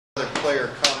Other player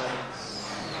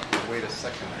comments? Wait a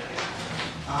second.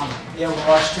 Yeah,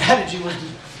 well, our strategy was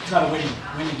to try to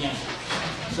win the game.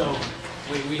 So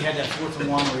we had that 4th and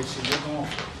 1 where we said,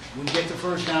 we get the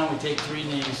first down, we take 3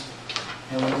 knees,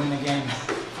 and we win the game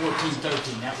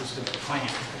 14-13. That was the plan.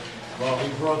 Well,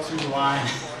 he broke through the line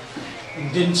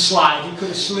and didn't slide. He could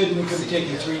have slid and we could have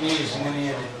taken 3 knees, and then he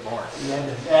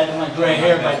had to add to my gray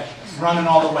hair by running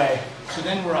all the way. So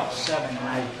then we're up 7, and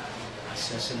I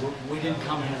said, we didn't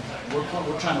come here.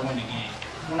 We're trying to win the game.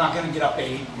 We're not going to get up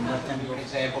 8 and let them go. An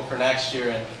example for next year,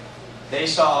 and they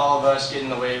saw all of us get in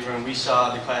the weight room. We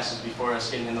saw the classes before us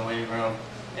getting in the weight room,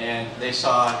 and they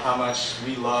saw how much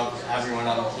we loved everyone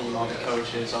on the team, all the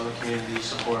coaches, all the community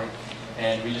support,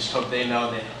 and we just hope they know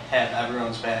they have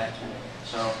everyone's back.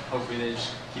 So hopefully they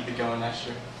just keep it going next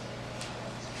year.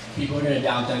 People are going to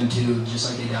doubt them too,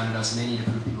 just like they doubted us, and they need to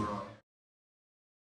prove people